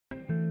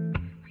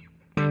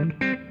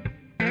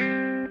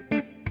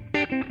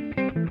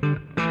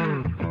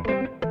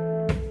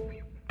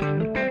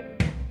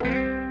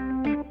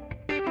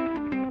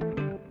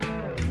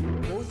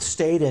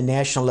state and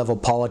national level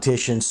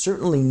politicians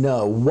certainly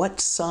know what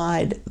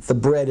side the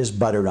bread is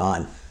buttered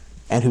on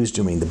and who's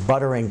doing the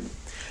buttering.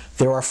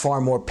 There are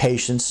far more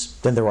patients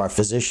than there are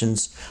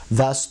physicians,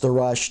 thus the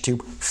rush to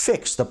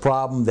fix the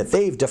problem that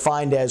they've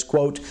defined as,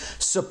 quote,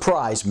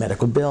 surprise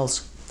medical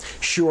bills.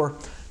 Sure,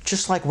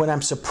 just like when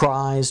I'm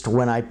surprised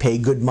when I pay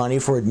good money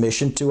for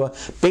admission to a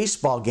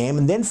baseball game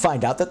and then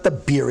find out that the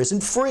beer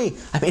isn't free.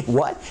 I mean,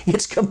 what?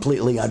 It's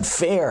completely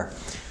unfair.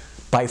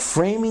 By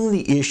framing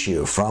the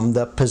issue from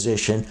the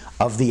position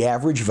of the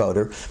average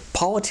voter,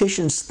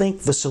 politicians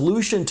think the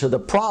solution to the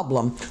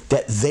problem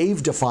that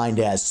they've defined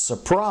as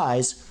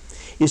surprise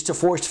is to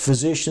force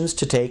physicians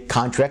to take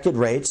contracted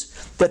rates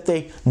that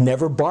they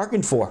never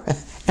bargained for.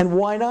 And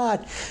why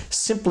not?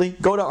 Simply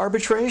go to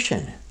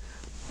arbitration.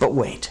 But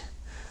wait,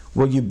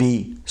 will you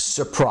be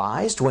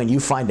surprised when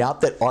you find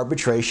out that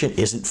arbitration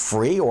isn't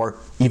free or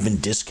even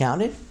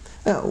discounted?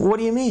 What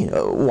do you mean?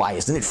 Why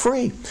isn't it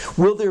free?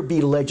 Will there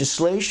be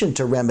legislation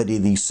to remedy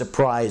the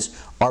surprise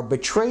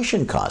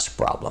arbitration cost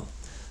problem?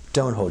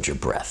 Don't hold your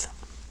breath.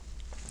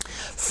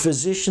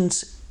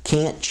 Physicians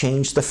can't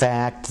change the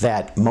fact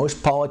that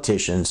most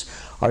politicians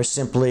are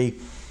simply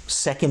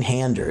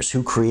second-handers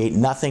who create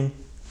nothing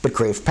but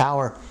crave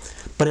power.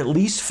 But at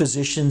least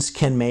physicians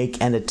can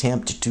make an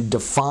attempt to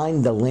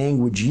define the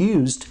language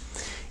used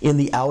in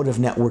the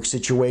out-of-network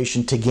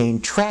situation to gain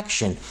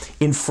traction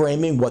in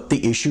framing what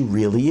the issue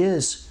really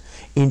is.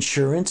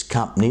 Insurance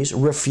companies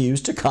refuse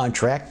to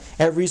contract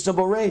at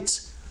reasonable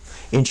rates.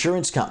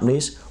 Insurance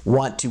companies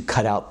want to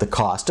cut out the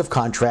cost of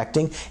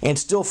contracting and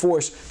still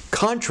force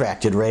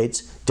contracted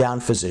rates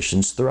down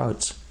physicians'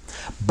 throats.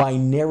 By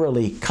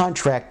narrowly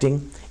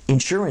contracting,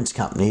 insurance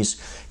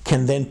companies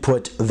can then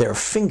put their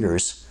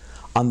fingers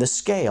on the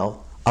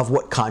scale of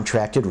what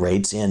contracted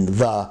rates in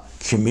the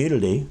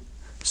community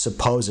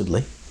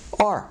supposedly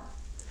are.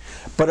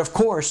 But of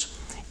course,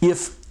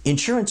 if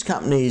insurance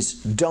companies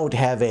don't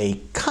have a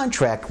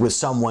contract with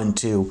someone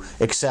to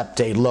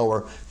accept a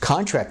lower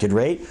contracted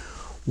rate,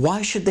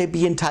 why should they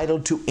be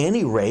entitled to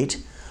any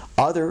rate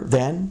other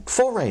than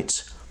full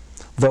rates?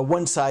 The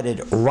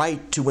one-sided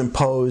right to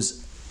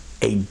impose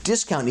a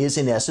discount is,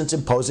 in essence,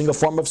 imposing a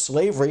form of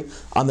slavery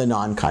on the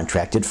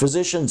non-contracted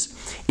physicians.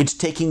 It's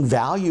taking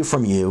value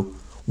from you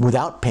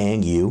without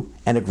paying you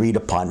an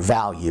agreed-upon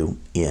value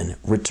in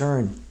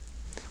return.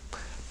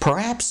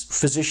 Perhaps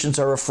physicians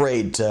are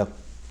afraid to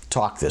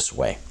talk this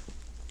way.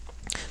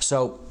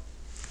 So,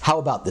 how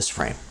about this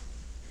frame?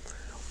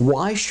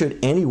 Why should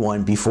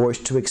anyone be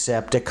forced to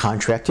accept a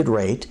contracted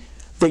rate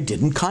they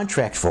didn't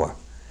contract for?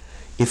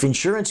 If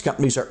insurance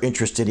companies are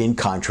interested in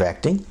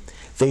contracting,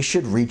 they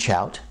should reach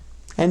out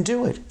and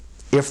do it.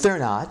 If they're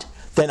not,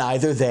 then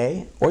either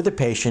they or the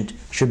patient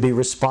should be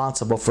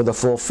responsible for the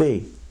full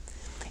fee.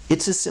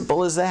 It's as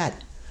simple as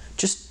that.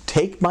 Just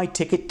take my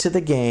ticket to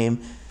the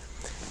game.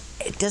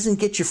 It doesn't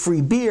get you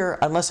free beer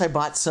unless I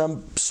bought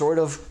some sort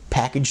of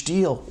package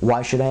deal.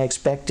 Why should I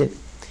expect it?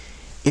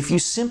 If you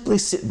simply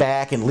sit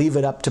back and leave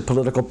it up to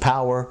political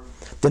power,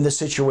 then the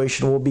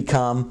situation will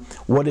become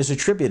what is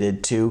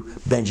attributed to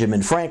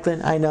Benjamin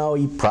Franklin. I know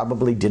he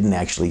probably didn't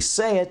actually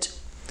say it.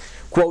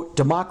 Quote,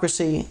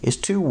 democracy is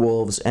two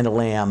wolves and a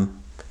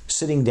lamb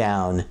sitting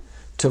down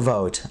to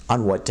vote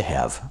on what to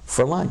have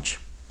for lunch.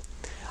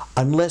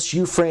 Unless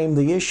you frame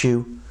the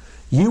issue,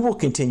 you will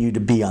continue to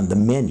be on the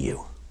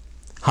menu.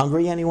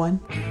 Hungry, anyone?